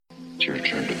It's your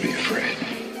turn to be afraid.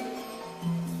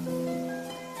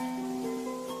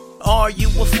 Are you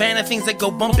a fan of things that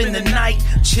go bump in the night?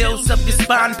 Chills up your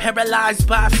spine, paralyzed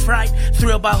by fright,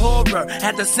 thrilled by horror,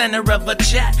 at the center of a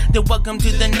chat. Then welcome to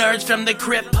the Nerds from the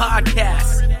Crypt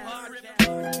podcast.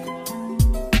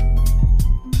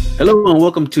 Hello and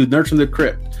welcome to Nerds from the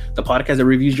Crypt, the podcast that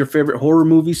reviews your favorite horror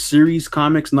movies, series,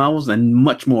 comics, novels, and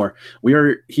much more. We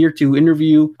are here to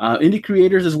interview indie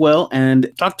creators as well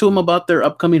and talk to them about their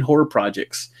upcoming horror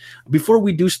projects. Before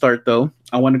we do start, though,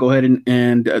 I want to go ahead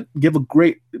and give a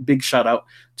great big shout out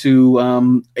to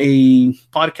a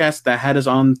podcast that had us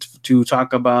on to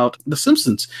talk about The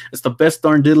Simpsons. It's the best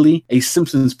darn diddly, a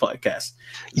Simpsons podcast.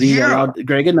 They allowed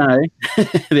Greg and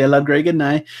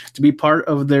I to be part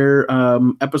of their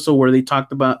episode where they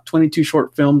talked about 22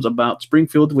 short films about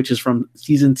Springfield, which is from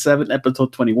season 7,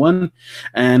 episode 21.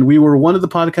 And we were one of the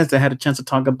podcasts that had a chance to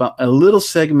talk about a little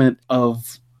segment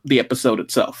of the episode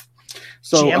itself.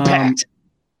 So jam-packed.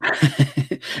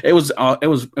 It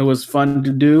was fun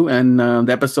to do, and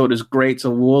the episode is great.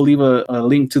 So we'll leave a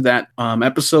link to that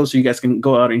episode so you guys can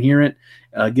go out and hear it.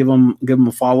 Give them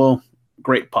a follow.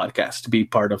 Great podcast to be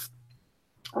part of.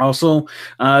 Also,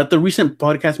 at the recent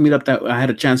podcast meetup that I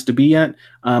had a chance to be at,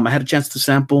 I had a chance to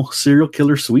sample Serial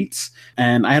Killer Sweets,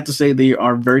 and I have to say they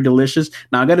are very delicious.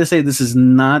 Now, I got to say this is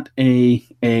not a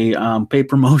paid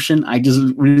promotion. I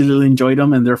just really enjoyed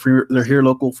them, and they're here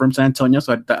local from San Antonio.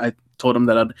 So I told them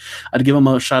that I'd give them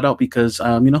a shout out because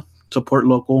support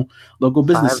local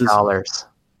businesses. $5.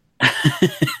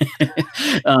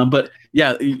 But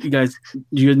yeah, you guys,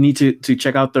 you need to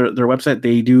check out their website.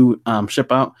 They do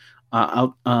ship out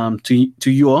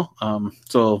to you all.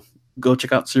 So go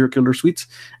check out Serial Killer Sweets,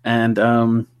 and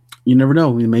you never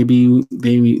know. Maybe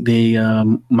they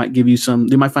might give you some.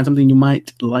 They might find something you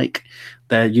might like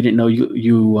that you didn't know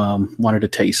you wanted to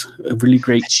taste. Really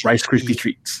great Rice Krispie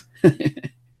treats.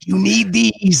 You need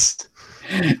these.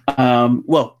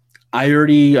 Well, I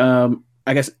already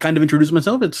I guess kind of introduced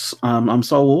myself. I'm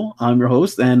Saul. I'm your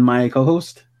host, and my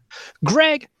co-host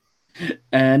Greg.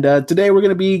 And today we're going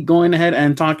to be going ahead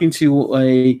and talking to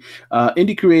a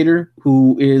indie creator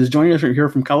who is joining us here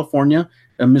from California,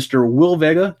 Mr. Will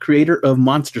Vega, creator of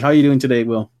Monsters. How are you doing today,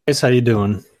 Will? Yes, how you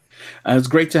doing? It's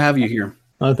great to have you here.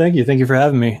 Oh, thank you. Thank you for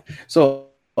having me. So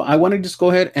I want to just go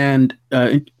ahead and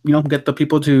get the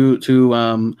people to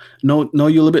know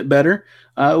you a little bit better.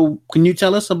 Can you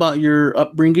tell us about your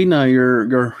upbringing,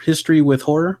 your history with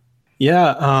horror?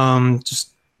 Yeah, just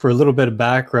for a little bit of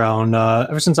background,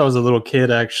 ever since I was a little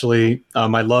kid, actually,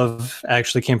 my love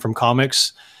actually came from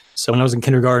comics. So when I was in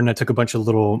kindergarten, I took a bunch of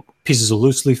little pieces of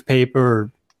loose leaf paper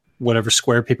or whatever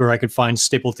square paper I could find,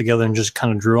 stapled together, and just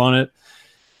kind of drew on it.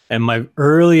 And my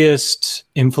earliest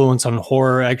influence on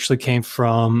horror actually came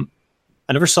from,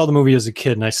 I never saw the movie as a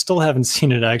kid, and I still haven't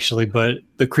seen it actually, but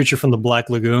The Creature from the Black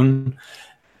Lagoon.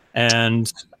 And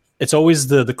it's always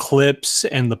the clips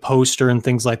and the poster and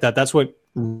things like that. That's what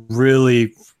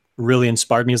really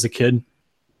inspired me as a kid.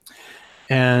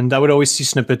 And I would always see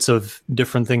snippets of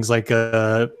different things like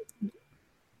the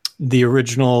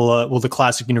original, the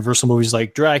classic Universal movies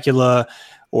like Dracula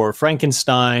or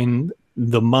Frankenstein,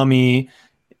 The Mummy,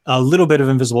 a little bit of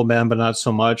Invisible Man, but not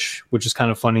so much, which is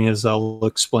kind of funny, as I'll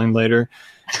explain later.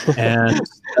 And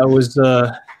that was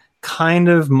kind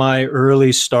of my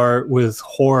early start with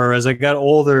horror. As I got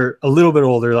older, a little bit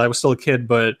older, I was still a kid,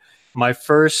 but my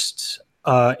first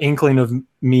inkling of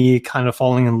me kind of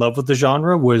falling in love with the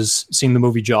genre was seeing the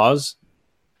movie Jaws.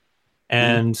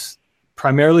 And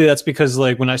primarily that's because,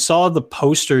 like, when I saw the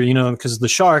poster, because the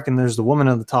shark and there's the woman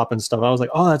on the top and stuff, I was like,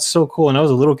 oh, that's so cool. And I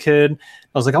was a little kid.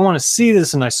 I was like, I want to see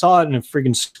this. And I saw it, and it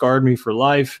freaking scarred me for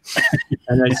life.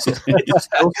 And it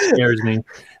still scares me.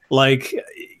 Like,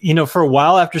 for a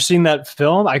while after seeing that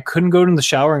film, I couldn't go to the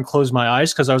shower and close my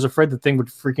eyes because I was afraid the thing would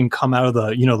freaking come out of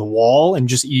the wall and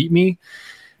just eat me.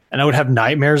 And I would have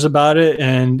nightmares about it.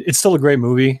 And it's still a great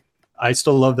movie. I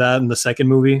still love that in the second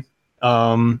movie.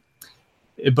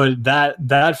 But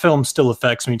that film still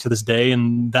affects me to this day.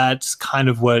 And that's kind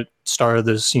of what started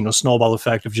this, snowball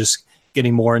effect of just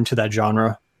getting more into that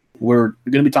genre. We're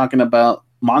going to be talking about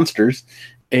Monsters,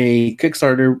 a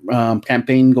Kickstarter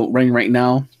campaign running right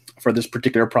now for this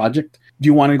particular project. Do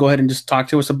you want to go ahead and just talk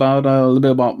to us about a little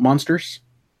bit about Monsters?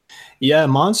 Yeah,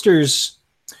 Monsters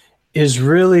is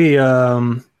really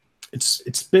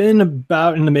it's been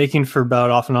about in the making for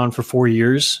about off and on for 4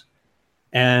 years.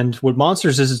 And what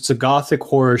Monsters is, it's a gothic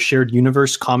horror shared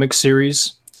universe comic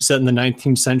series set in the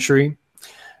 19th century.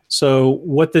 So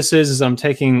what this is I'm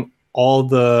taking all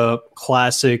the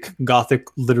classic gothic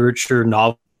literature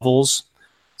novels,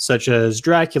 such as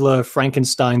Dracula,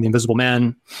 Frankenstein, The Invisible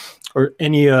Man, or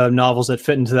any novels that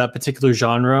fit into that particular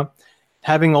genre,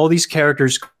 having all these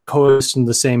characters coexist in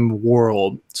the same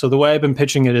world. So the way I've been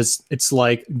pitching it is it's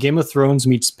like Game of Thrones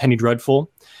meets Penny Dreadful.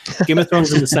 Game of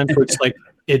Thrones in the sense where it's like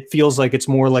it feels like it's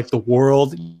more like the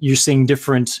world. You're seeing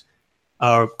different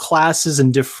classes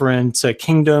and different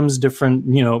kingdoms, different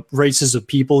races of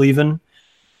people even.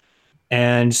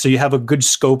 And so you have a good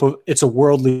scope of it's a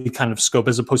worldly kind of scope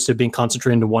as opposed to being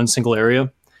concentrated into one single area.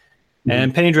 Mm-hmm.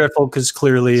 And Penny Dreadful is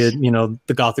clearly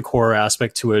the gothic horror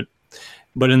aspect to it.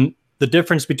 But in the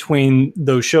difference between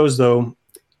those shows though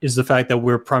is the fact that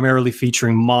we're primarily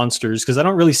featuring monsters, because I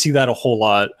don't really see that a whole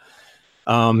lot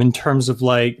in terms of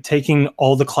like taking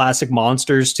all the classic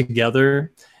monsters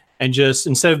together and just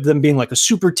instead of them being like a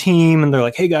super team and they're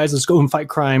like, hey guys, let's go and fight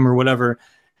crime or whatever.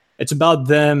 It's about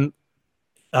them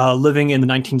living in the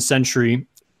 19th century,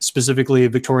 specifically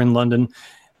Victorian London,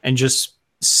 and just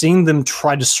seeing them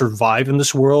try to survive in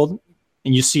this world.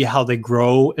 And you see how they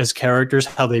grow as characters,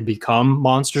 how they become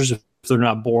monsters if they're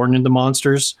not born as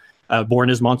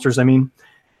monsters, I mean.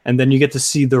 And then you get to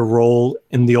see their role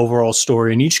in the overall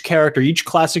story. And each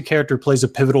classic character plays a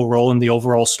pivotal role in the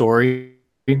overall story.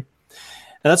 And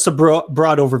that's the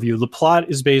broad overview. The plot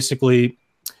is basically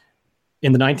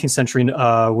in the 19th century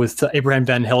with Abraham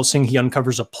Van Helsing. He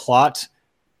uncovers a plot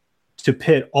to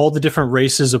pit all the different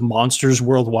races of monsters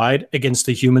worldwide against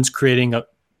the humans, creating a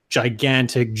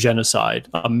gigantic genocide,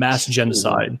 a mass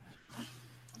genocide.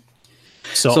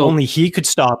 So only he could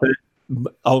stop it.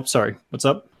 Oh, sorry. What's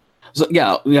up? So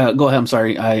yeah, go ahead. I'm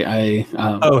sorry. I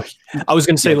was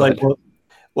going to say I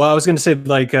was going to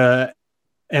say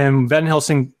and Van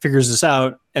Helsing figures this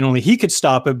out, and only he could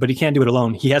stop it, but he can't do it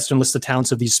alone. He has to enlist the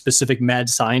talents of these specific mad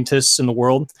scientists in the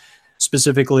world,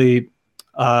 specifically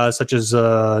such as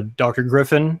Dr.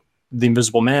 Griffin, the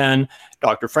Invisible Man,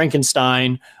 Dr.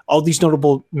 Frankenstein, all these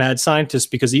notable mad scientists,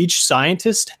 because each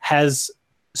scientist has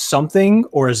something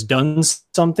or has done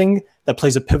something that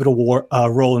plays a pivotal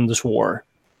role in this war.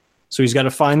 So he's got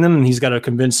to find them and he's got to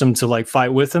convince them to like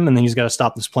fight with him, and then he's got to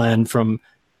stop this plan from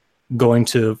going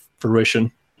to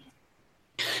fruition.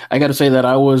 I got to say that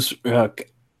I was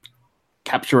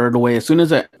captured away as soon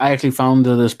as I actually found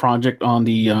this project on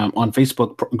the on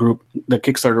Facebook group, the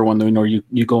Kickstarter one, where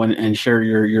you go in and share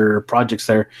your projects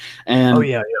there. And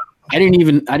I didn't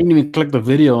even click the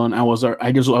video, and I was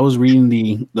reading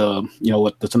the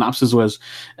what the synopsis was,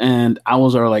 and I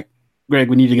was like, Greg,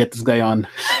 we need to get this guy on.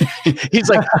 He's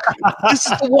like, this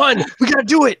is the one. We got to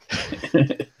do it.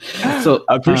 So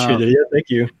I appreciate it. Yeah, thank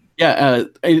you. Yeah,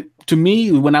 to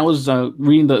me, when I was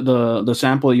reading the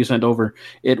sample you sent over,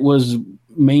 it was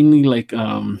mainly like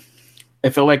it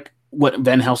felt like what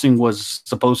Van Helsing was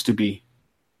supposed to be.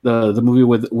 The movie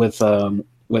with what's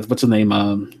the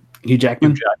name, Hugh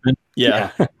Jackman.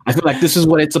 Yeah. I feel like this is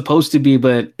what it's supposed to be,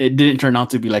 but it didn't turn out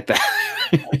to be like that.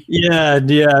 Yeah.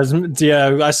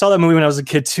 I saw that movie when I was a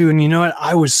kid too, and you know what?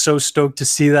 I was so stoked to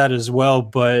see that as well.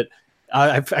 But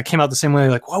I came out the same way.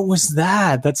 Like, what was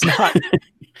that? That's not.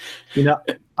 I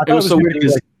thought it was so weird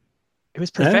because it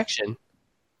was perfection.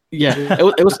 Yeah,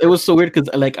 it was so weird because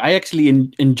like I actually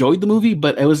enjoyed the movie,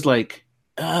 but it was like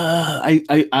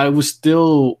I was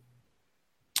still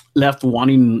left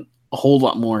wanting a whole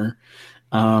lot more,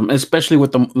 especially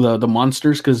with the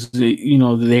monsters, because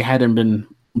they hadn't been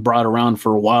brought around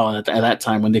for a while at that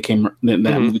time when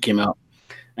that movie came out.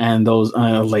 And those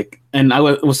and I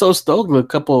was so stoked. A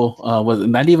couple was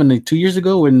not even 2 years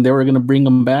ago when they were gonna bring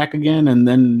them back again, and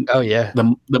then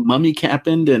the mummy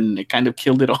happened and it kind of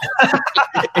killed it all.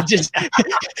 It just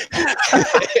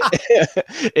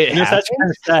it's actually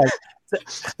kind of sad.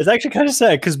 It's actually kind of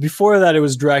sad because before that it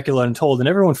was Dracula Untold, and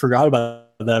everyone forgot about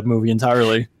that movie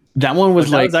entirely. That one was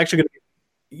was actually gonna be.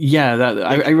 Yeah,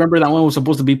 I remember that one was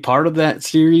supposed to be part of that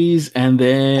series, and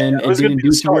then it didn't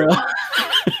do too well.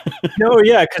 No,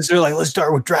 yeah, because they're like, let's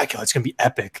start with Dracula. It's gonna be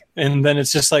epic, and then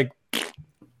it's just like,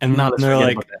 and they're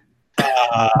like,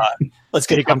 let's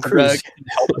get Tom Cruise and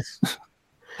help us.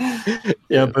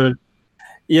 But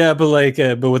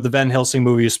with the Van Helsing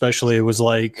movie especially, it was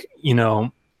like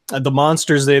the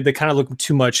monsters they kind of looked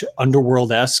too much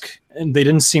Underworld-esque, and they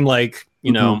didn't seem like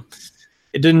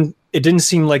it didn't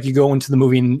seem like you go into the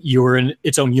movie and you were in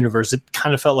its own universe. It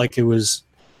kind of felt like it was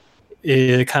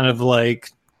kind of like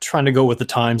trying to go with the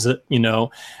times But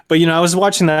I was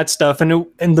watching that stuff, and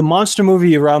the monster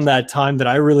movie around that time that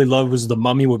I really loved was The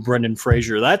Mummy with Brendan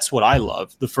Fraser. That's what I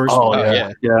loved. The first one.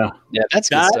 Yeah, that's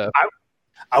good stuff.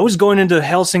 I was going into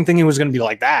Helsing thinking it was going to be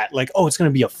like that. Like, oh, it's going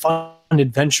to be a fun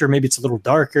adventure. Maybe it's a little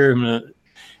darker.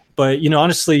 But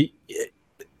honestly,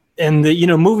 and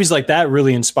movies like that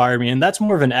really inspired me. And that's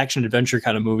more of an action adventure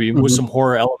kind of movie with some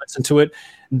horror elements into it.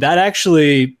 That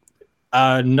actually,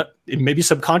 maybe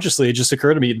subconsciously, it just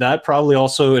occurred to me that probably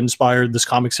also inspired this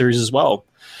comic series as well.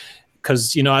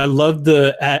 Because, I love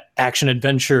the action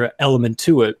adventure element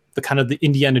to it, the kind of the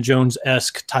Indiana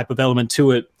Jones-esque type of element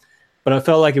to it. But I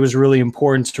felt like it was really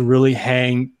important to really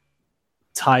hang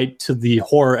tight to the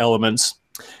horror elements.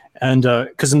 And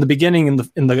because in the beginning,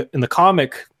 in the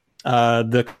comic,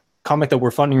 the comic that we're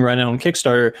funding right now on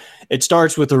Kickstarter, it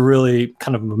starts with a really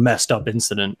kind of messed up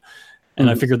incident. And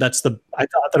I figured I thought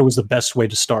that it was the best way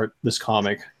to start this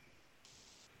comic.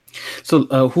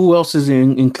 So who else is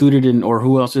included in, or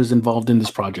who else is involved in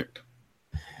this project?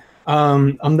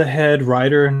 I'm the head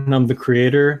writer and I'm the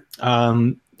creator. There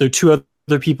are two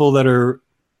other people that are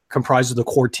comprised of the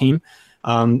core team.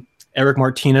 Eric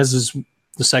Martinez is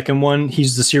the second one.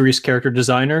 He's the series character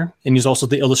designer, and he's also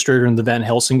the illustrator in the Van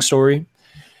Helsing story.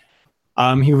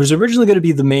 He was originally going to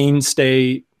be the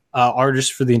mainstay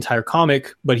artist for the entire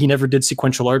comic, but he never did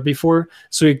sequential art before.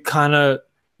 So he kind of,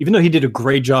 even though he did a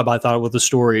great job, I thought, with the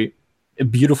story, a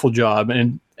beautiful job,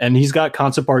 and he's got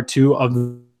concept art too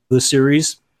of the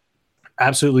series,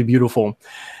 absolutely beautiful.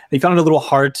 He found it a little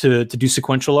hard to do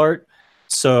sequential art,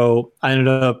 so I ended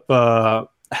up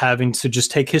having to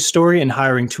just take his story and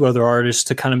hiring two other artists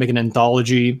to kind of make an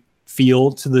anthology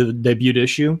feel to the debut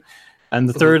issue. And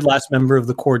the third last member of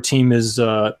the core team is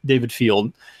David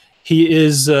Field. He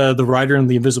is the writer in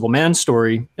the Invisible Man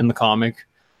story in the comic,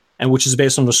 and which is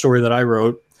based on the story that I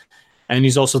wrote. And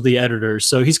he's also the editor.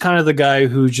 So he's kind of the guy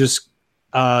who just,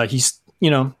 he's,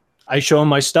 I show him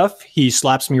my stuff. He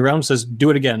slaps me around and says, do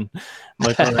it again. I'm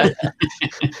like, all right.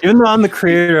 Even though I'm the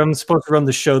creator, I'm supposed to run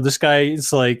the show. This guy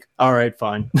is like, all right,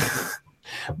 fine.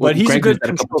 But he's Greg a good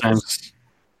control.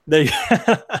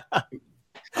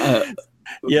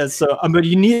 Yeah. So, but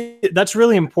that's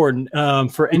really important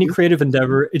for any creative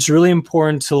endeavor. It's really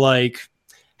important to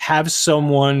have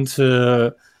someone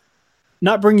to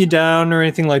not bring you down or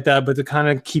anything like that, but to kind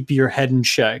of keep your head in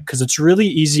check. Cause it's really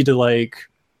easy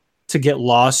to get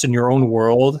lost in your own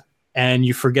world, and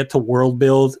you forget to world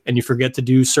build, and you forget to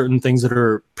do certain things that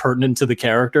are pertinent to the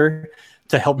character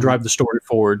to help drive the story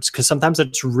forwards. Cause sometimes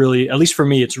it's really, at least for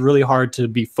me, it's really hard to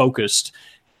be focused.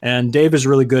 And Dave is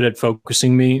really good at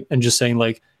focusing me and just saying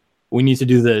we need to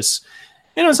do this.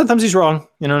 Sometimes he's wrong,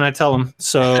 and I tell him.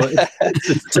 So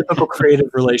it's a typical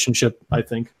creative relationship, I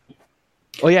think.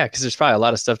 Oh yeah, because there's probably a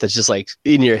lot of stuff that's just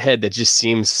in your head that just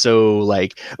seems so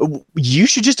you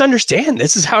should just understand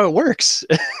this is how it works,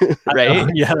 right?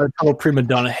 Yeah, total prima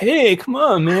donna. Hey, come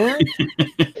on, man.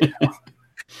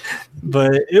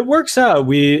 But it works out.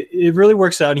 It really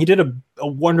works out. And he did a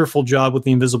wonderful job with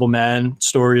the Invisible Man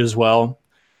story as well,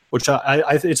 which I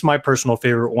it's my personal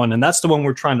favorite one, and that's the one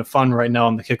we're trying to fund right now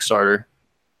on the Kickstarter.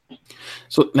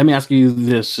 So let me ask you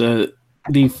this: the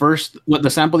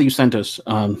sample that you sent us.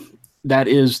 That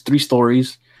is 3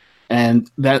 stories, and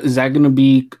is that going to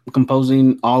be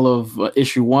composing all of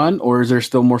issue 1, or is there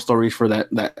still more stories for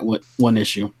that one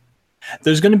issue?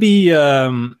 There's going to be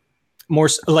more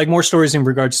stories in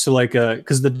regards to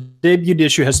because the debut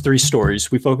issue has 3 stories.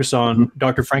 We focus on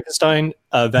Dr. Frankenstein,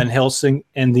 Van Helsing,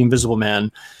 and the Invisible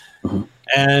Man,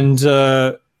 and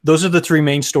those are the 3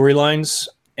 main storylines,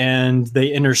 and they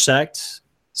intersect.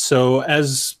 So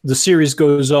as the series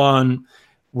goes on,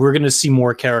 we're going to see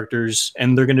more characters,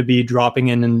 and they're going to be dropping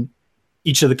in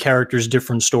each of the characters'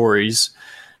 different stories.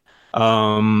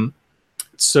 So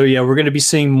yeah, we're going to be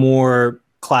seeing more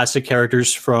classic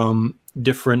characters from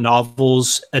different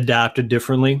novels adapted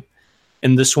differently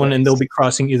in this one, and they'll be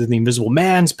crossing either the Invisible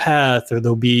Man's path, or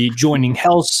they'll be joining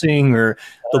Helsing, or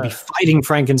they'll be fighting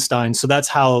Frankenstein. So that's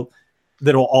how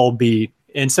that'll all be.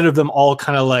 Instead of them all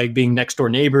kind of being next door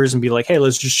neighbors and be hey,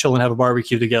 let's just chill and have a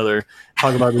barbecue together,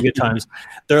 talk about the good times.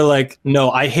 They're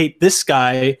no, I hate this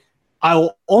guy. I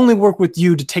will only work with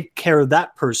you to take care of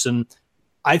that person.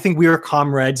 I think we are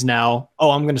comrades now.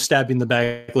 Oh, I'm going to stab you in the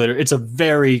back later. It's a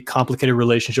very complicated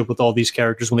relationship with all these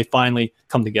characters when they finally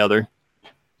come together.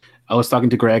 I was talking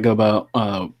to Greg about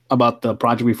the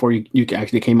project before you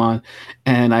actually came on,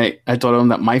 and I told him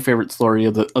that my favorite story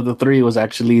of the 3 was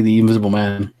actually the Invisible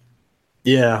Man.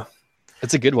 Yeah,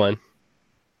 that's a good one.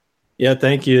 Yeah,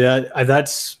 thank you.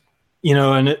 That's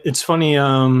and it's funny.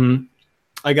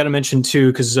 I got to mention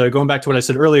too, because going back to what I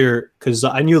said earlier, because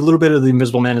I knew a little bit of the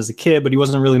Invisible Man as a kid, but he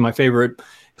wasn't really my favorite.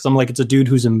 Because I'm it's a dude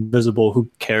who's invisible. Who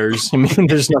cares? I mean,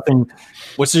 there's nothing.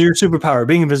 What's your superpower?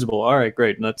 Being invisible. All right,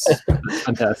 great. That's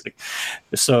fantastic.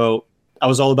 So I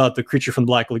was all about the Creature from the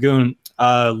Black Lagoon.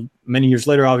 Many years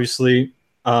later, obviously,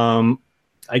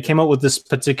 I came up with this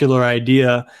particular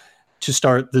idea to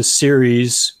start this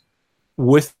series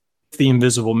with the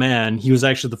Invisible Man. He was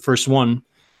actually the first one.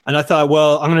 And I thought,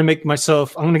 well, I'm going to give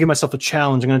myself a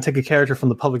challenge. I'm going to take a character from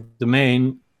the public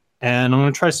domain and I'm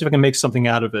going to try to see if I can make something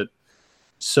out of it.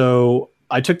 So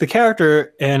I took the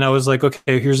character and I was like,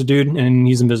 okay, here's a dude and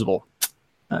he's invisible.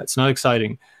 It's not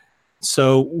exciting.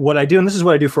 So what I do, and this is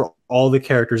what I do for all the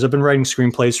characters, I've been writing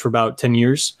screenplays for about 10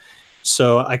 years.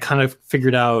 So I kind of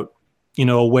figured out,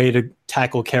 a way to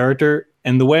tackle character.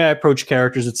 And the way I approach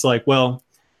characters, it's like, well,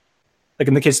 like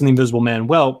in the case of the Invisible Man,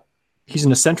 well, he's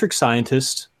an eccentric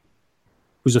scientist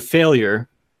who's a failure.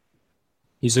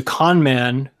 He's a con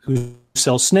man who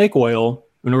sells snake oil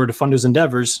in order to fund his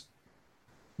endeavors,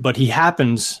 but he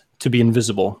happens to be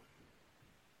invisible.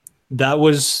 That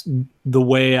was the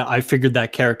way I figured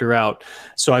that character out.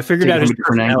 So I figured out his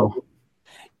different angle.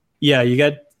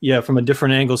 Yeah, from a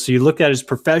different angle. So you look at his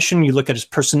profession, you look at his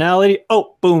personality.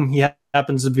 Oh, boom, he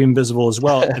happens to be invisible as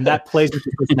well. And that plays with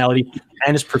his personality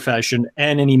and his profession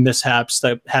and any mishaps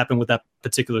that happen with that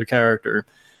particular character.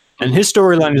 And his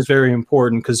storyline is very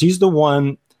important because he's the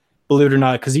one, believe it or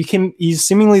not, because he's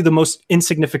seemingly the most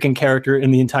insignificant character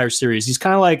in the entire series. He's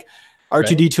kind of like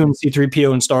R2-D2 and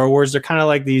C-3PO in Star Wars. They're kind of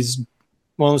like these,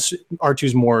 well,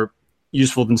 R2's more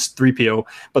useful than 3PO,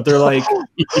 but they're like,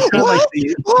 like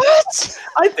what?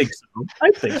 I think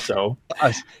so.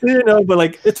 But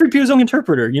like 3PO's own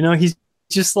interpreter, he's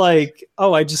just like,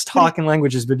 oh, I just talk in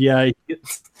languages, but yeah, he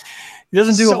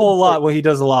doesn't do a whole lot. Well, he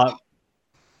does a lot.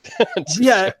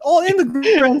 Yeah, all in the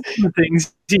grand scheme of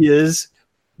things, he is.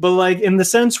 But like in the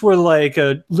sense where like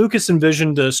Lucas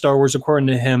envisioned Star Wars, according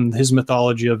to him, his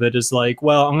mythology of it is like,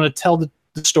 well, I'm going to tell the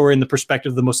story in the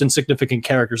perspective of the most insignificant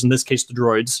characters, in this case, the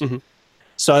droids. Mm-hmm.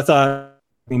 So I thought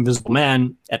the Invisible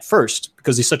Man at first,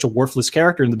 because he's such a worthless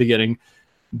character in the beginning,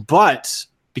 but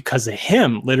because of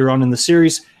him later on in the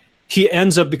series, he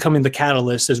ends up becoming the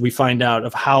catalyst, as we find out,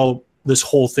 of how this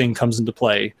whole thing comes into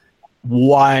play,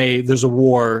 why there's a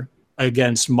war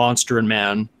against monster and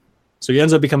man. So he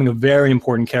ends up becoming a very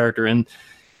important character, and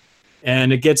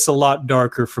it gets a lot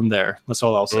darker from there. That's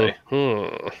all I'll say.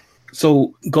 Mm-hmm.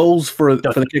 So goals for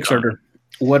the Kickstarter.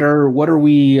 What are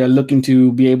we looking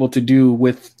to be able to do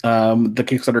with the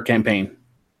Kickstarter campaign?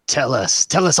 Tell us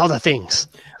all the things.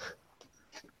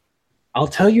 I'll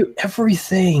tell you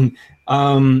everything.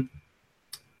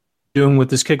 Doing with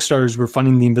this Kickstarter is we're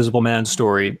funding the Invisible Man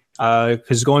story.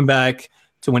 Because going back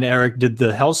to when Eric did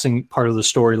the Hellsing part of the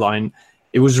storyline,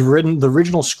 it was written, the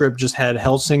original script just had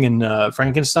Hellsing and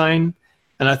Frankenstein.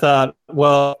 And I thought,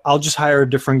 well, I'll just hire a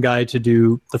different guy to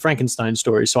do the Frankenstein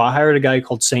story. So I hired a guy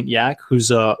called Saint Yak,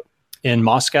 who's in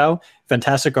Moscow,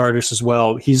 fantastic artist as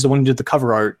well. He's the one who did the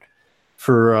cover art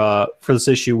for this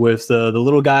issue with the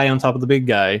little guy on top of the big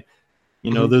guy.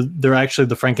 They're actually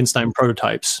the Frankenstein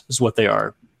prototypes, is what they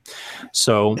are.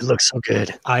 So it looks so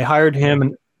good. I hired him,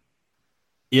 and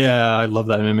yeah, I love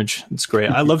that image. It's great.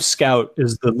 I love Scout,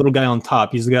 is the little guy on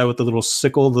top. He's the guy with the little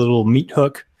sickle, the little meat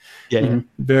hook. Yeah, mm-hmm.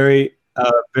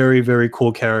 Very, very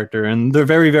cool character, and they're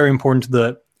very, very important to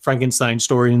the Frankenstein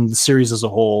story and the series as a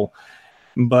whole.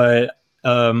 But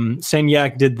Saint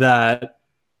Yak did that,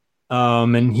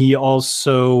 and he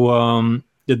also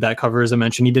did that cover, as I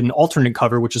mentioned. He did an alternate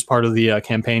cover, which is part of the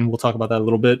campaign. We'll talk about that a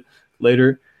little bit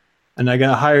later. And I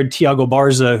hired Tiago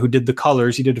Barza, who did the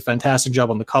colors. He did a fantastic job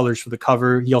on the colors for the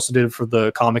cover. He also did it for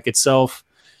the comic itself.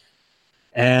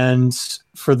 And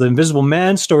for the Invisible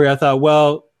Man story, I thought,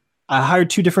 well, I hired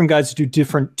two different guys to do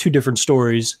two different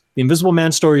stories. The Invisible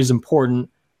Man story is important.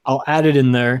 I'll add it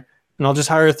in there, and I'll just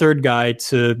hire a third guy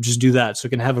to just do that, so it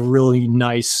can have a really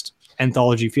nice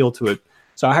anthology feel to it.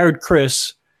 So I hired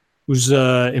Chris, who's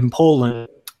in Poland.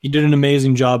 He did an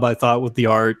amazing job, I thought, with the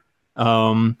art.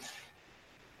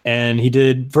 And he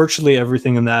did virtually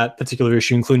everything in that particular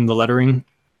issue, including the lettering.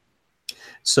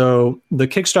 So the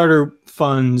Kickstarter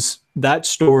funds that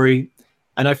story,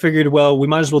 and I figured, well, we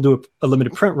might as well do a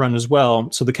limited print run as well.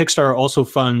 So the Kickstarter also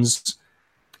funds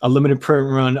a limited print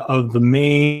run of the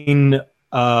main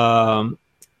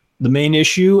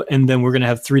issue, and then we're going to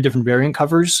have 3 different variant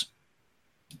covers.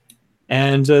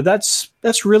 And that's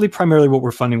really primarily what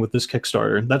we're funding with this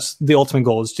Kickstarter. That's the ultimate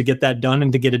goal, is to get that done,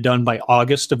 and to get it done by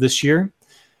August of this year.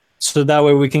 So that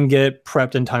way we can get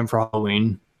prepped in time for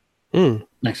Halloween.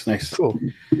 Nice. Cool.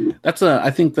 That's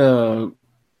I think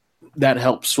that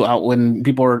helps out when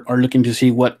people are looking to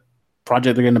see what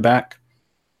project they're going to back,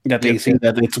 that they see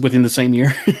that it's within the same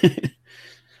year.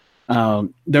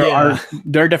 There are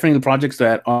definitely projects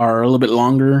that are a little bit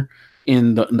longer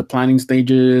in the planning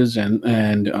stages and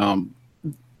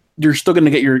you're still going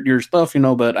to get your stuff,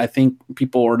 but I think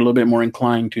people are a little bit more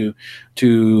inclined to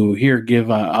here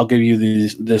I'll give you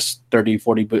this 30,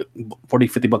 40, but 40,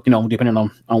 50 bucks, depending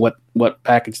on what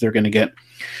package they're going to get,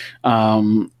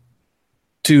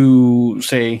 to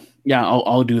say, yeah,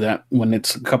 I'll do that when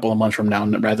it's a couple of months from now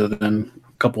rather than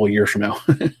a couple of years from now.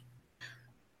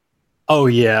 Oh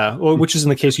yeah, well, which is in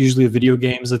the case usually of video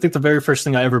games. I think the very first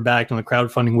thing I ever backed on the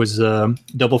crowdfunding was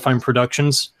Double Fine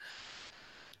Productions.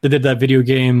 They did that video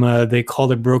game. They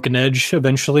called it Broken Edge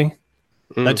eventually.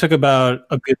 That took about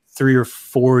a good 3 or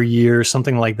 4 years,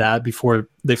 something like that, before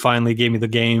they finally gave me the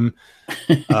game,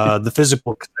 the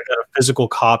physical. I got a physical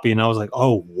copy, and I was like,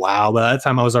 "Oh wow!" By that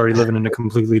time, I was already living in a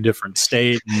completely different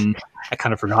state, and I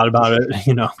kind of forgot about it.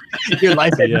 Your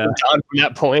life had moved on from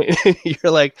that point.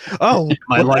 You're like, "Oh,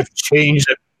 my life changed.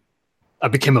 I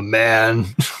became a man."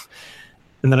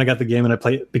 And then I got the game, and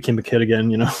I became a kid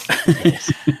again.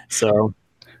 So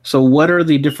what are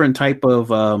the different type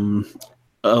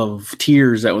of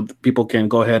tiers that people can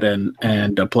go ahead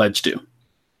and pledge to?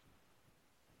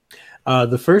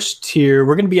 The first tier,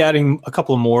 we're going to be adding a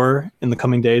couple more in the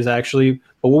coming days, actually.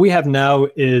 But what we have now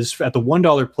is at the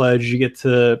 $1 pledge, you get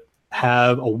to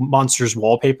have a Monsters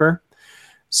wallpaper.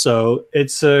 So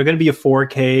it's going to be a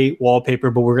 4K wallpaper,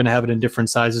 but we're going to have it in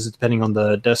different sizes depending on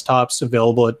the desktops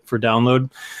available for download.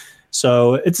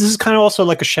 So this is kind of also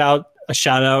like a shout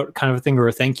out kind of a thing, or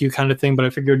a thank you kind of thing. But I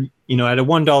figured, at a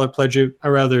 $1 pledge, I'd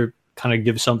rather kind of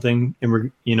give something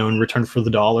in return for the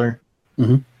dollar.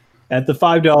 Mm-hmm. At the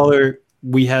 $5,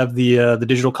 we have the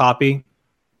digital copy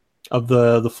of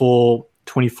the full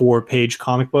 24-page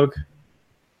comic book.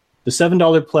 The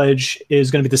 $7 pledge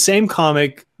is going to be the same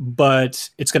comic, but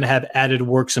it's going to have added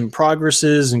works in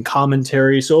progresses and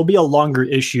commentary. So it'll be a longer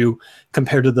issue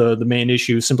compared to the main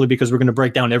issue, simply because we're going to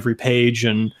break down every page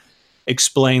and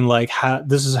explain how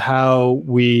this is how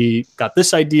we got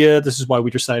this idea. This is why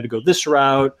we decided to go this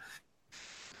route.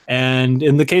 And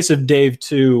in the case of Dave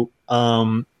too,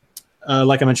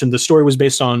 like I mentioned, the story was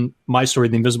based on my story,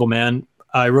 The Invisible Man.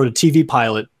 I wrote a TV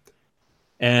pilot,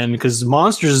 and because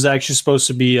Monsters is actually supposed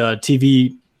to be a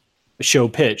TV show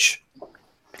pitch.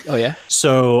 Oh yeah.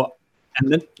 So,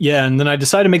 and then I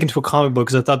decided to make it into a comic book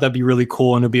because I thought that'd be really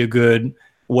cool and it'd be a good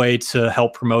way to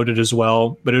help promote it as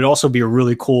well. But it'd also be a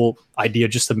really cool idea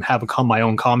just to have my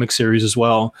own comic series as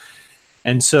well.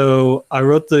 And so I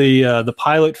wrote the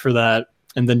pilot for that,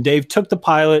 and then Dave took the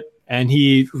pilot and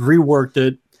he reworked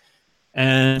it.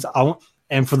 And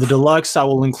for the deluxe, I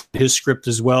will include his script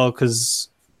as well, because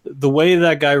the way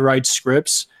that guy writes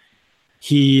scripts,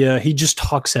 he just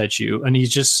talks at you, and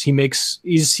he's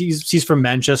from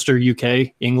Manchester,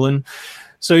 UK, England,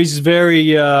 so he's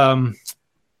very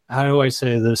how do I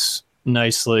say this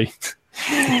nicely?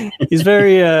 He's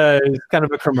very kind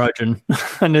of a curmudgeon,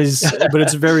 but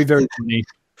it's very, very funny.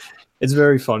 It's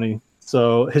very funny.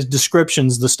 So his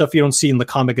descriptions, the stuff you don't see in the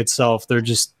comic itself, they're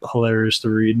just hilarious to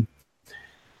read.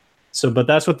 So, but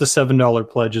that's what the $7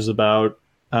 pledge is about.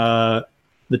 The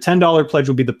 $10 pledge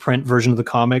will be the print version of the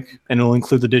comic, and it'll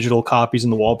include the digital copies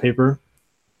and the wallpaper.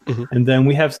 Mm-hmm. And then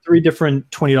we have 3 different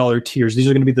 $20 tiers. These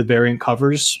are going to be the variant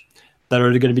covers that are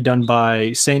going to be done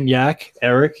by Saint Yak,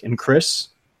 Eric, and Chris.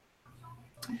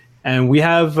 And we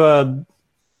have, on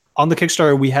the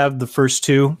Kickstarter, we have the first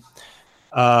 2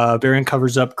 variant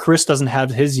covers up. Chris doesn't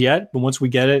have his yet, but once we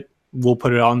get it, we'll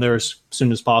put it on there as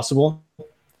soon as possible.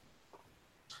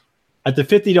 At the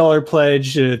 $50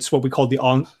 pledge, it's what we call the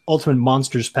Ultimate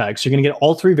Monsters Pack. So you're going to get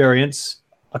all 3 variants,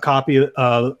 a copy,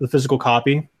 the physical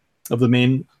copy of the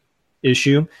main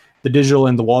issue, the digital,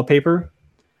 and the wallpaper.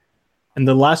 And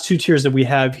the last 2 tiers that we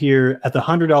have here, at the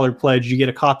 $100 pledge, you get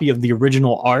a copy of the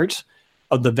original art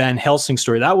of the Van Helsing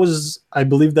story. That was, I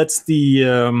believe that's the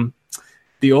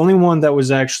only one that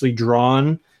was actually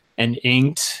drawn and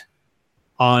inked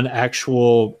on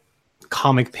actual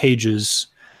comic pages.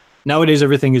 Nowadays,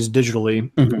 everything is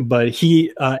digitally, but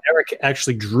Eric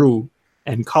actually drew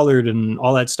and colored and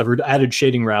all that stuff, or added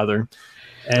shading rather.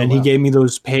 And he gave me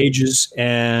those pages,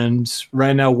 and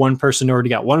right now one person already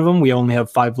got one of them. We only have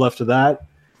 5 left of that.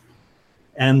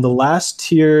 And the last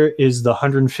tier is the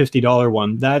 $150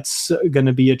 one. That's going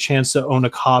to be a chance to own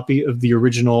a copy of the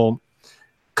original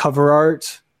cover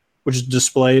art, which is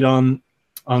displayed on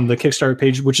the Kickstarter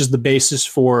page, which is the basis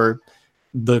for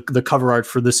the cover art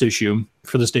for this issue,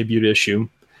 for this debut issue.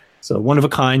 So one of a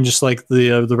kind, just like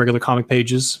the regular comic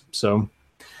pages. So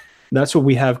that's what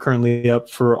we have currently up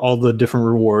for all the different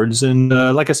rewards. And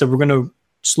like I said, we're going to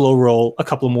slow roll a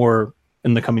couple more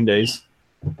in the coming days.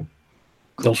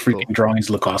 Those freaking drawings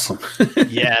look awesome.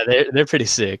 Yeah, they're pretty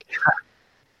sick.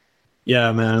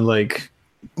 Yeah, man.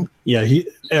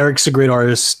 Eric's a great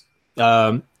artist.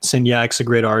 Sinyak's a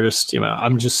great artist.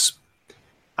 I'm just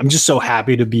so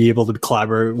happy to be able to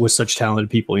collaborate with such talented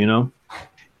people.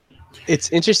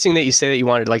 It's interesting that you say that you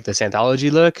wanted like this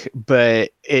anthology look, but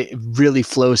it really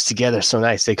flows together so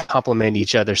nice. They complement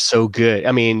each other so good.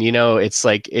 I mean, it's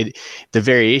like the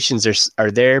variations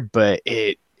are there, but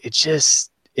it's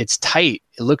tight.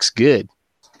 It looks good.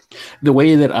 The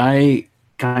way that I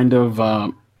kind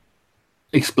of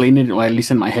explain it, or at least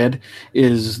in my head,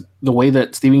 is the way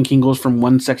that Stephen King goes from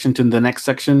one section to the next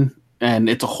section, and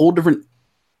it's a whole different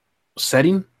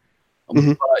setting.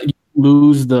 Mm-hmm. You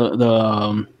lose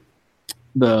the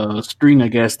string, I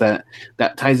guess, that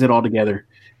ties it all together,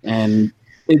 and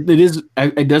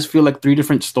it does feel like three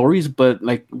different stories, but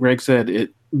like Greg said,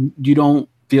 you don't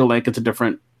feel like it's a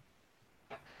different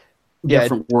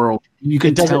world. You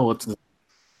can tell it's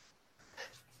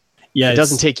it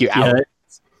doesn't take you out.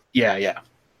 Yeah.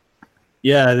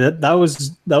 That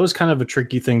was kind of a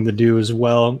tricky thing to do as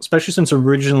well, especially since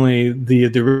originally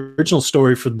the original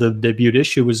story for the debut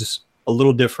issue was a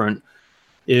little different.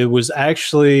 It was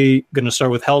actually going to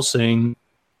start with Hellsing,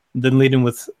 then lead in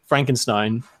with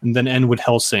Frankenstein, and then end with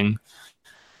Hellsing.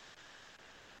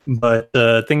 But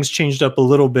things changed up a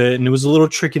little bit, and it was a little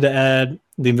tricky to add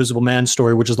the Invisible Man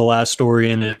story, which is the last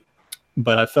story in it.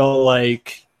 But I felt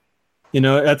like, I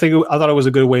thought it was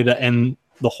a good way to end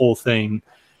the whole thing.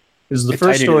 Is the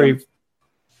first story,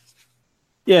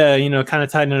 kind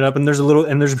of tighten it up, and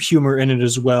there's humor in it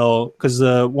as well. Because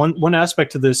one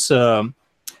aspect to this, to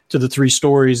the three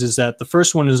stories, is that the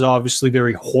first one is obviously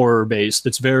very horror based.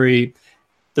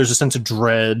 There's a sense of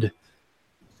dread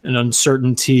and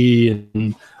uncertainty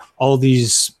and all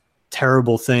these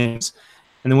terrible things.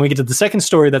 And then when we get to the second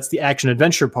story, that's the action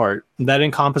adventure part. That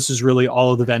encompasses really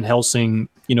all of the Van Helsing,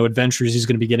 adventures he's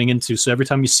going to be getting into. So every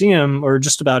time you see him, or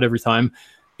just about every time,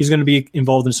 he's going to be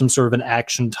involved in some sort of an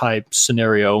action type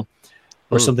scenario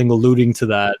or something alluding to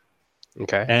that.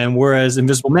 Okay. And whereas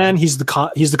Invisible Man, he's the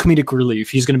comedic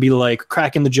relief. He's going to be like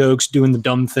cracking the jokes, doing the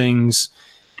dumb things,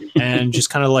 and just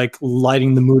kind of like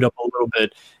lighting the mood up a little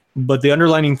bit. But the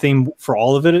underlining theme for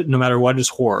all of it, no matter what, is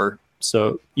horror.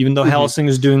 So even though Helsing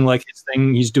is doing like his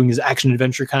thing, he's doing his action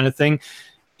adventure kind of thing,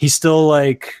 he's still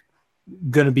like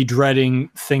going to be dreading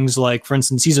things like, for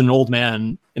instance, he's an old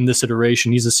man in this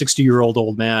iteration. He's a 60-year-old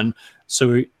old man.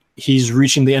 So he's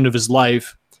reaching the end of his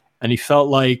life, and he feels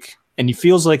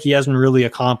like he hasn't really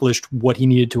accomplished what he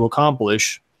needed to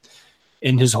accomplish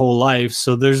in his whole life.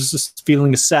 So there's this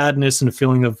feeling of sadness and a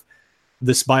feeling of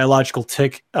this biological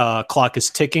clock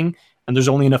is ticking, and there's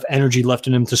only enough energy left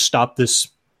in him to stop this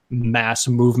mass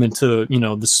movement to,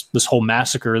 this whole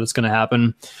massacre that's going to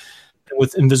happen.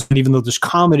 With Invisible, even though there's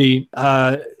comedy,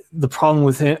 the problem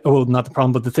with him, well, not the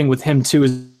problem, but the thing with him too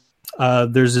is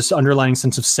there's this underlying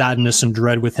sense of sadness and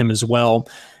dread with him as well.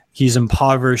 He's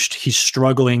impoverished, he's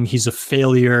struggling, he's a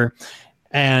failure.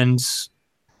 And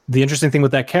the interesting thing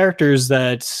with that character is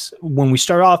that when we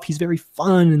start off, he's very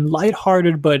fun and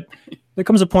lighthearted, but there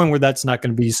comes a point where that's not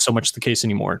going to be so much the case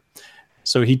anymore.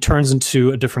 So he turns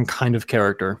into a different kind of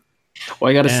character.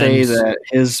 Well, I got to say that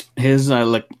his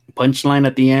like punchline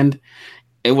at the end,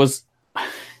 it was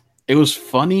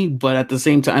funny, but at the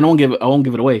same time, I won't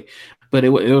give it away, but it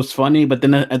was funny, but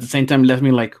then at the same time left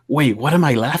me like, wait, what am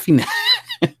I laughing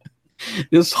at?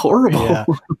 It's horrible. Yeah.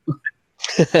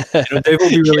 Dave will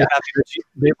be really happy.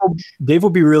 Dave will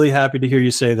be really happy to hear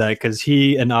you say that, because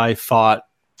he and I fought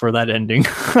for that ending.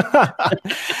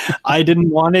 I didn't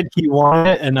want it, he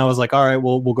wanted it, and I was like, all right,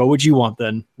 we'll go what you want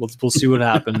then. We'll see what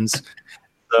happens.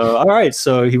 So all right,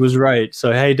 so he was right.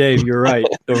 So hey, Dave, you're right.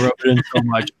 Don't rub it in so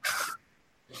much.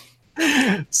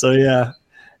 So yeah.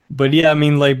 But yeah, I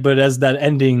mean, but as that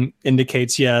ending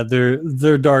indicates, yeah, there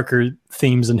are darker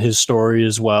themes in his story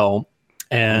as well,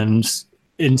 and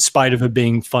in spite of it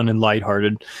being fun and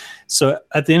lighthearted. So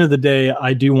at the end of the day,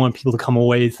 I do want people to come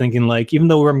away thinking like, even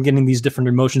though I'm getting these different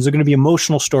emotions, they're going to be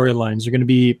emotional storylines. They're going to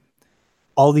be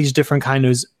all these different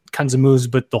kinds of moves,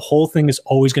 but the whole thing is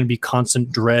always going to be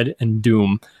constant dread and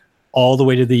doom all the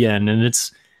way to the end.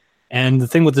 And the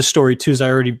thing with this story too is I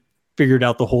already figured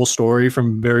out the whole story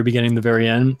from very beginning to very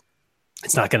end.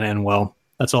 It's not going to end well.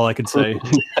 That's all I can say.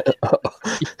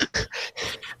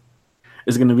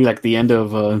 It's going to be like the end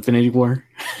of Infinity War.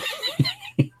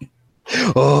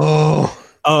 Oh,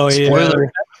 spoiler.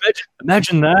 Yeah.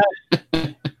 Imagine that.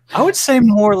 I would say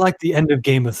more like the end of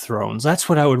Game of Thrones. That's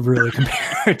what I would really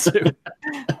compare it to.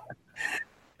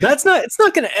 It's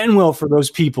not going to end well for those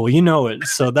people. You know it.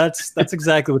 So that's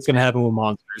exactly what's going to happen with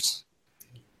monsters.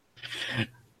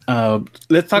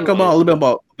 Let's talk a little bit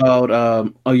about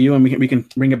you, and we can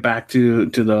bring it back to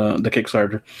the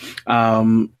Kickstarter.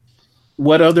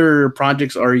 what other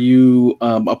projects are you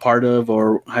a part of,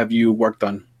 or have you worked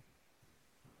on?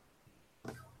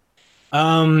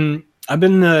 I've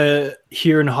been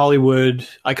here in Hollywood.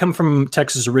 I come from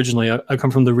Texas originally. I come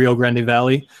from the Rio Grande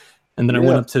Valley, and then I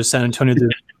went up to San Antonio to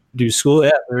do school. Yeah,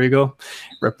 there you go,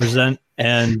 represent.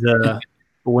 And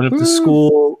went up to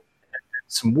school, did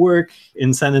some work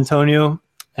in San Antonio,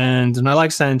 and I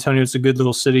like San Antonio. It's a good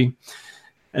little city.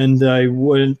 And I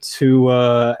went to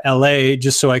LA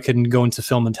just so I could go into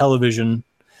film and television.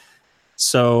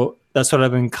 So that's what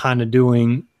I've been kind of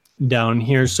doing down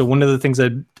here. So one of the things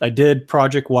I did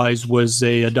project-wise was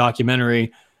a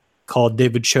documentary called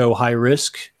David Cho High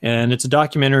Risk. And it's a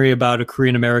documentary about a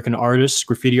Korean-American artist,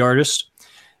 graffiti artist,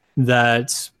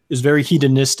 that is very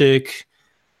hedonistic.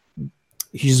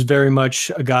 He's very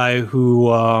much a guy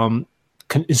who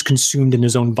is consumed in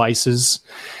his own vices.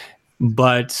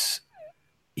 But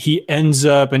he ends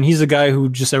up, and he's a guy who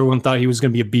just everyone thought he was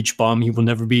going to be a beach bum. He will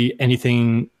never be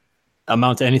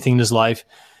amount to anything in his life.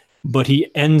 But he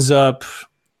ends up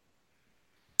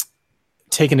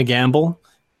taking a gamble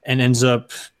and ends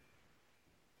up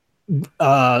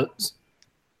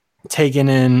taking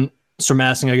in,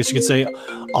 surmassing, I guess you could say,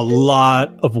 a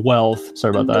lot of wealth.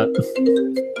 Sorry about that.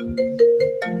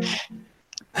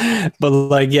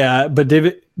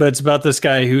 But it's about this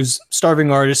guy who's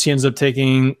starving artist. He ends up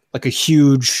taking like a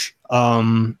huge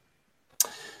a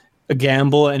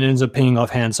gamble and ends up paying off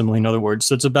handsomely, in other words.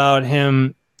 So it's about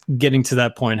him getting to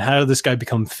that point. How did this guy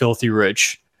become filthy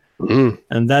rich?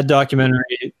 And that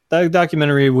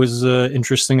documentary was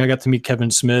interesting. I got to meet Kevin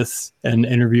Smith and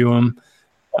interview him.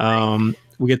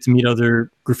 We get to meet other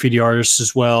graffiti artists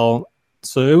as well.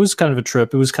 So it was kind of a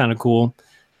trip. It was kind of cool.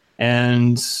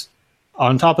 And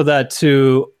on top of that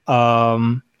too,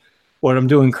 what I'm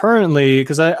doing currently,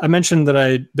 because I mentioned that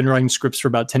I'd been writing scripts for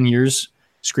about 10 years,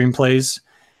 screenplays.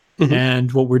 Mm-hmm.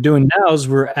 And what we're doing now is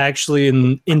we're actually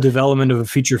in development of a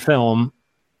feature film.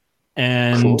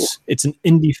 And It's an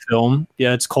indie film.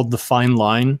 Yeah, it's called The Fine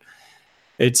Line.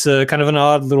 It's a kind of an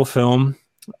odd little film.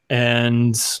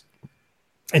 And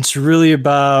it's really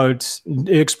it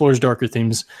explores darker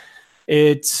themes.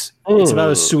 It's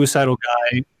about a suicidal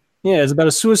guy. Yeah, it's about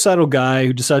a suicidal guy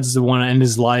who decides to want to end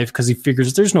his life because he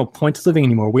figures there's no point to living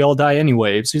anymore. We all die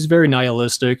anyway. So he's very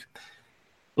nihilistic.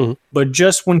 Mm-hmm. But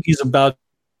just when he's about to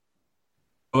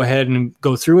go ahead and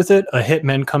go through with it, a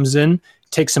hitman comes in,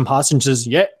 takes him hostage and says,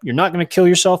 yeah, you're not going to kill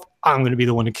yourself. I'm going to be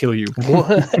the one to kill you.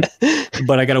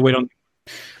 But I got to wait on...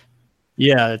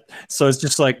 Yeah, so it's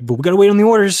just like, but we got to wait on the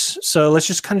orders. So let's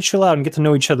just kind of chill out and get to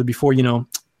know each other before, you're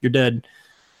dead.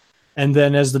 And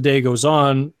then as the day goes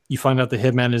on, you find out the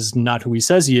hitman is not who he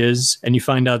says he is. And you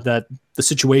find out that the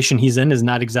situation he's in is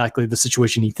not exactly the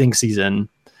situation he thinks he's in.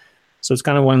 So it's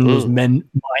kind of one of those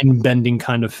mind-bending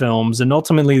kind of films. And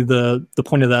ultimately, the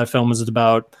point of that film is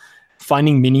about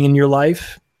finding meaning in your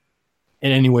life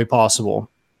in any way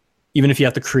possible, even if you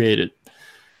have to create it.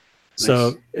 Nice.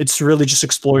 So it's really just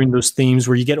exploring those themes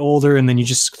where you get older and then you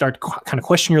just start kind of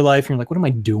question your life. And you're like, what am I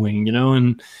doing?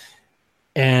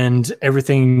 And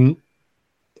everything,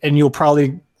 and you'll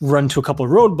probably run to a couple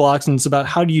of roadblocks, and it's about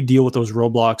how do you deal with those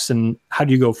roadblocks and how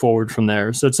do you go forward from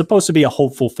there. So it's supposed to be a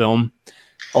hopeful film,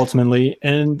 ultimately,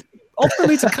 and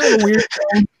ultimately it's a kind of weird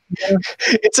film. Yeah.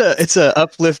 It's a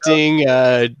uplifting,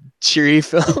 cheery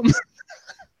film.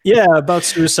 Yeah, about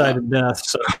suicide and death.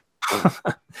 So,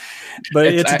 but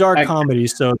it's a dark comedy.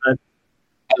 So I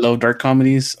love dark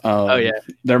comedies. Yeah,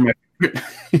 they're my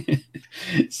favorite.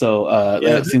 So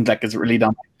that seems like it's really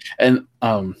dumb. And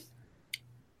I'm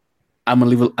gonna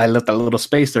leave. I left a little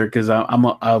space there because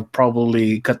I'll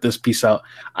probably cut this piece out.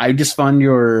 I just found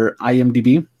your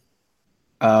IMDb.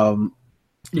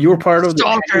 You were part of the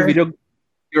Angry Video.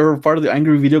 You're part of the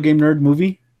Angry Video Game Nerd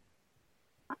movie.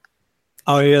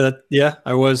 Oh yeah,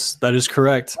 I was. That is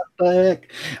correct. What the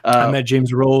heck? I met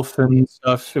James Rolfe and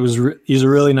stuff. He's a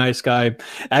really nice guy.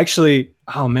 Actually,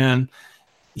 oh man,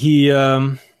 he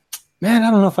man,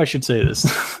 I don't know if I should say this.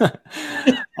 I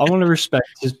want to respect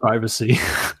his privacy.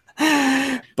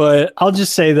 But I'll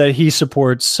just say that he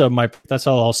supports that's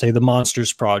all I'll say, the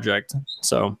Monsters Project.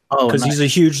 So, because he's a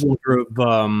huge lover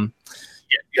of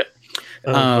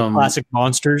classic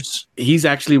monsters. He's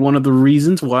actually one of the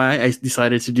reasons why I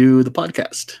decided to do the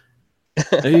podcast.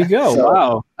 There you go. So,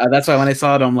 wow. That's why when I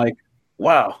saw it, I'm like,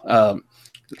 wow.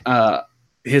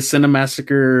 His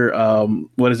Cinemassacre,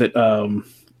 what is it?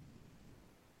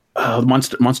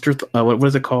 Monster what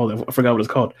is it called? I forgot what it's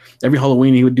called. Every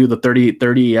Halloween he would do the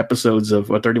 30 episodes or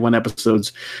 31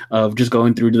 episodes of just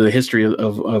going through the history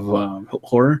of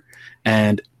horror,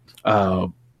 and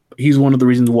he's one of the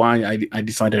reasons why I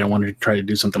decided I wanted to try to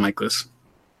do something like this.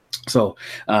 So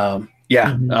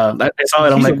Yeah, Mhm. I saw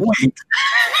it. I'm like, wait.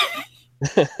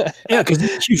 Yeah, because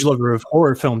he's a huge lover of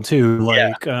horror film too.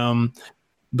 Like, I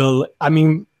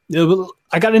mean,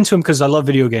 I got into him because I love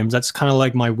video games. That's kind of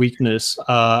like my weakness.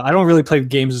 I don't really play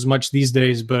games as much these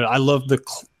days, but I love the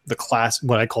class,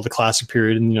 what I call the classic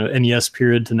period, and NES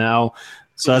period to now.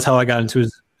 So that's how I got into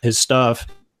his stuff.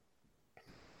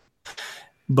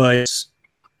 But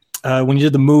when you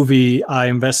did the movie, I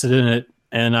invested in it,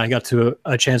 and I got to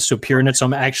a chance to appear in it. So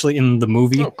I'm actually in the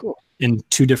movie in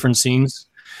 2 different scenes.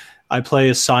 I play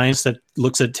a science that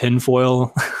looks at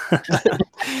tinfoil.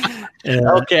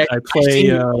 Okay, I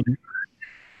play.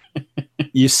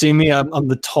 You see me? I'm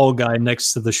the tall guy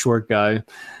next to the short guy.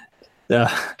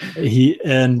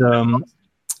 And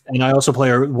I also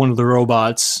play one of the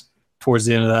robots towards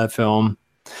the end of that film.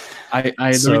 The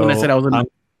reason I said I was in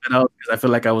because I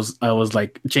feel like I was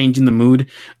like changing the mood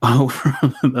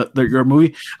from your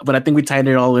movie, but I think we tied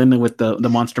it all in with the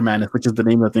Monster Madness, which is the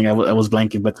name of the thing. I was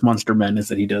blanking, but it's Monster Madness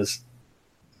that he does.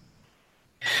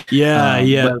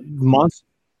 Yeah.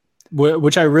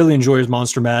 Which I really enjoy his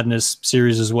Monster Madness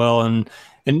series as well, and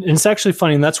it's actually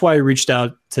funny, and that's why I reached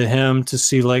out to him to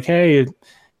see, like, hey,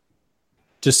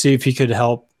 to see if he could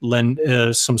help lend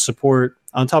some support.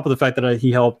 On top of the fact that I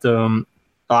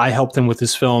helped him with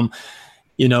his film.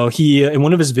 He in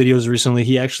one of his videos recently,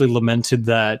 he actually lamented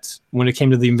that when it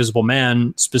came to the Invisible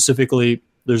Man specifically,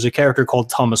 there's a character called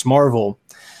Thomas Marvel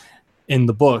in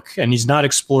the book, and he's not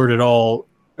explored at all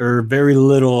or very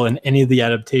little in any of the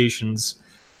adaptations.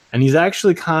 And he's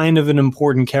actually kind of an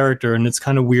important character, and it's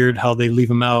kind of weird how they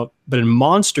leave him out. But in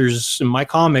Monsters, in my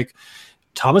comic,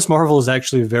 Thomas Marvel is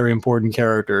actually a very important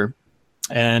character,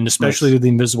 and especially to the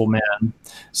Invisible Man.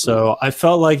 So I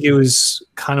felt like it was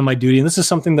kind of my duty, and this is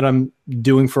something that I'm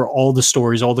doing for all the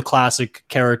stories, all the classic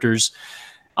characters.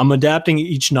 I'm adapting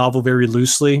each novel very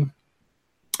loosely,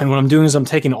 and what I'm doing is I'm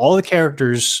taking all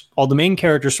the main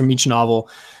characters from each novel,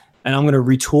 and I'm going to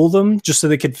retool them just so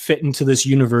they could fit into this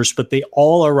universe, but they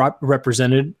all are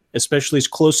represented, especially as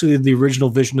closely to the original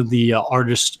vision of the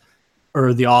artist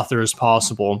or the author as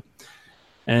possible.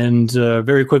 And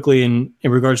very quickly, in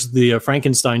regards to the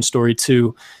Frankenstein story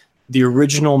too, the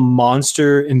original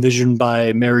monster envisioned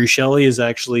by Mary Shelley is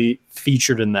actually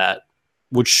featured in that,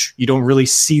 which you don't really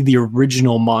see the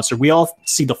original monster. We all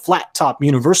see the flat top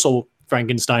universal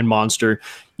Frankenstein monster.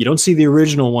 You don't see the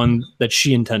original one that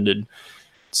she intended.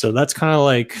 So that's kind of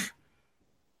like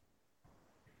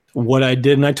what I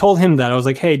did. And I told him that. I was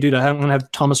like, hey, dude, I'm going to have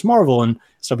Thomas Marvel and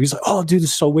stuff. He's like, oh, dude,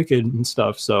 this is so wicked and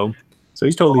stuff. So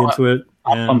he's totally into it.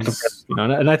 And,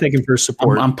 and I thank him for his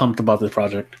support. I'm pumped about this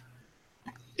project.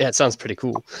 Yeah, it sounds pretty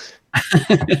cool.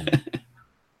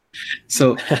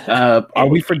 So are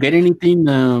we forgetting anything?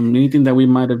 Anything that we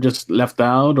might have just left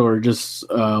out or just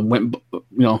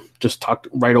just talked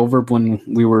right over when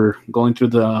we were going through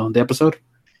the episode?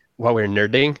 While we're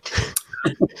nerding?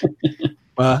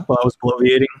 While I was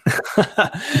bloviating.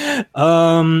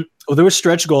 Well, there were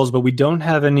stretch goals, but we don't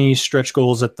have any stretch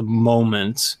goals at the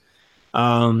moment.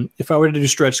 If I were to do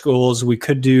stretch goals, we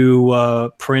could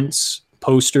do prints,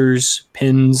 posters,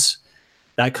 pins,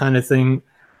 that kind of thing.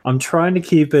 I'm trying to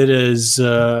keep it as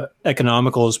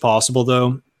economical as possible,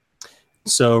 though.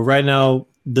 So right now,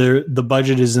 the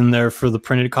budget is in there for the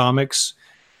printed comics.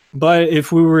 But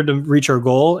if we were to reach our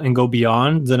goal and go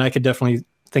beyond, then I could definitely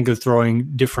think of throwing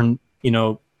different,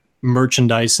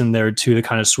 merchandise in there too to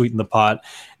kind of sweeten the pot.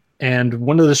 And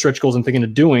one of the stretch goals I'm thinking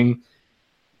of doing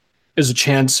is a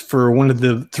chance for one of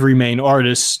the 3 main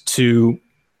artists to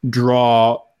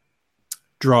draw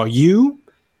you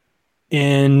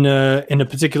in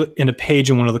a page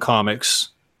in one of the comics.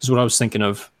 Is what I was thinking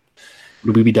of.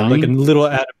 Would we be dying? Like a little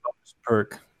added bonus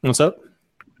perk. What's up? Would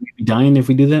we be dying if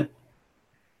we do that?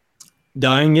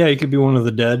 Dying? Yeah, you could be one of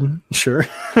the dead. Sure.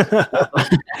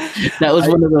 That was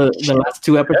one of the last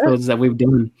 2 episodes that we've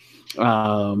done.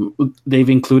 They've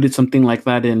included something like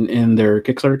that in their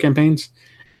Kickstarter campaigns,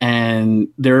 and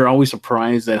they're always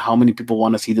surprised at how many people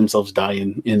want to see themselves die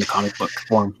in the comic book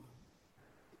form.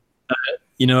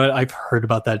 You know what? I've heard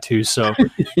about that too. So,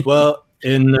 well,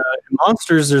 in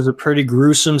Monsters, there's a pretty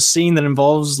gruesome scene that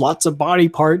involves lots of body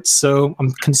parts. So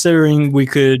I'm considering we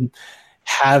could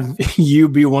have you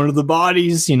be one of the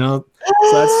bodies, So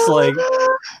that's like,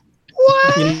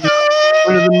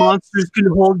 one of the monsters could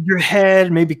hold your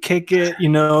head, maybe kick it,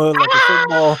 like a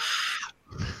football.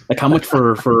 Like how much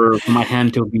for my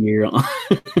hand to be here? I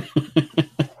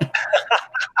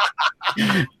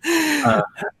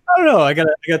don't know. I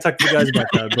gotta talk to you guys about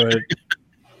that,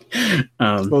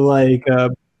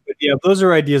 but yeah, those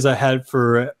are ideas I had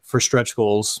for stretch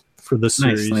goals for this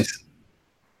series. Nice.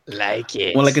 Like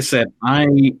it. Well, like I said,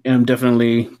 I am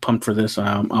definitely pumped for this.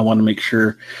 I want to make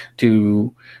sure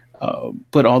to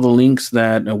put all the links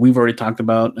that we've already talked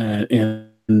about in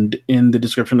the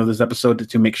description of this episode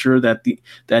to make sure that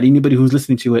that anybody who's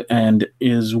listening to it and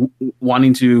is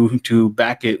wanting to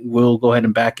back it will go ahead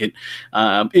and back it.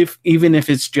 Even if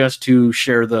it's just to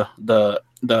share the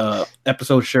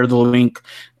episode, share the link.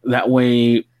 That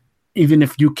way, even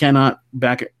if you cannot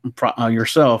back it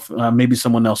yourself, maybe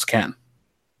someone else can.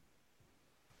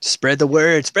 Spread the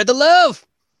word. Spread the love.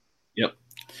 Yep.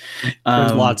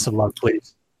 Lots of love,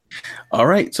 please. All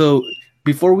right. So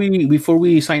before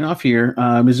we sign off here,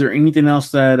 is there anything else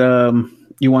that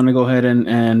you want to go ahead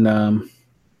and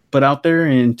put out there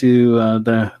into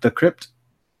the crypt?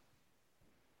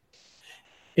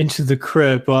 Into the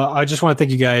crypt. I just want to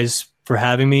thank you guys for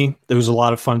having me. There was a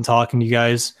lot of fun talking to you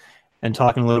guys and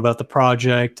talking a little about the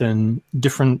project and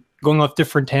going off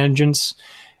different tangents.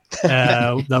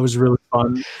 That was really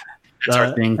fun. That's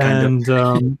our thing, kind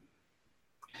of.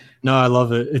 No, I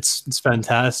love it. It's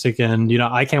fantastic, and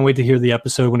I can't wait to hear the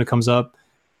episode when it comes up.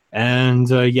 And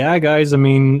yeah, guys, I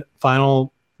mean,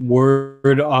 final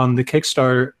word on the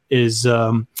Kickstarter is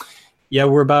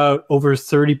we're about over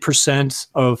 30%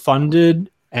 of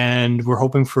funded, and we're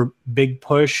hoping for big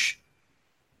push.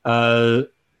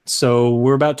 So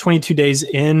we're about 22 days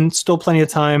in, still plenty of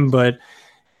time, but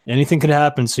anything could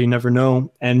happen, so you never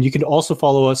know. And you can also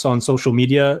follow us on social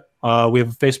media. We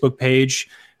have a Facebook page,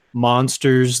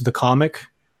 Monsters the Comic.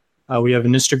 We have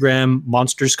an Instagram,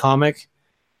 Monsters Comic,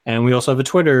 and we also have a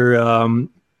Twitter.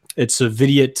 It's a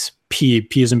Vidiot P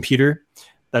as in Peter.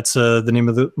 That's the name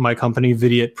of my company,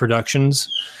 Vidiot Productions.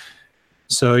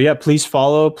 So yeah, please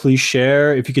follow, please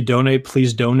share. If you could donate,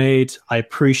 please donate. I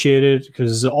appreciate it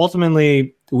because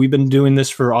ultimately we've been doing this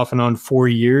for off and on 4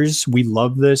 years. We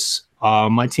love this.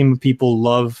 My team of people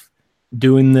love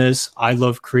doing this. I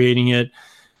love creating it.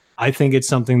 I think it's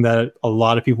something that a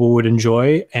lot of people would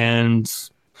enjoy, and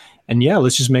yeah,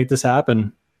 let's just make this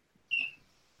happen.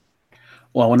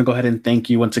 Well, I want to go ahead and thank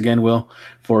you once again, Will,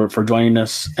 for joining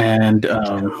us, and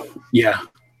yeah,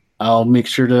 I'll make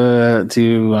sure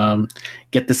to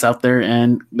get this out there.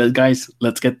 And guys,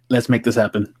 let's make this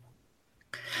happen.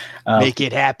 Make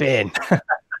it happen.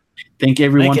 Thank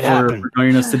everyone for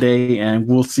joining us today, and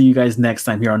we'll see you guys next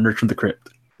time here on Nerd from the Crypt.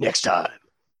 Next time.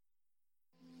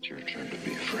 It's your turn to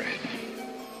be afraid.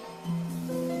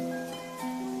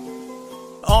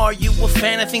 Are you a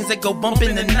fan of things that go bump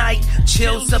in the night?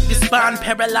 Chills up your spine,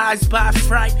 paralyzed by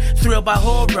fright, thrilled by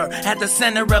horror, at the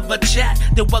center of a chat.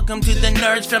 Then welcome to the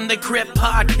Nerds from the Crypt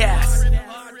podcast.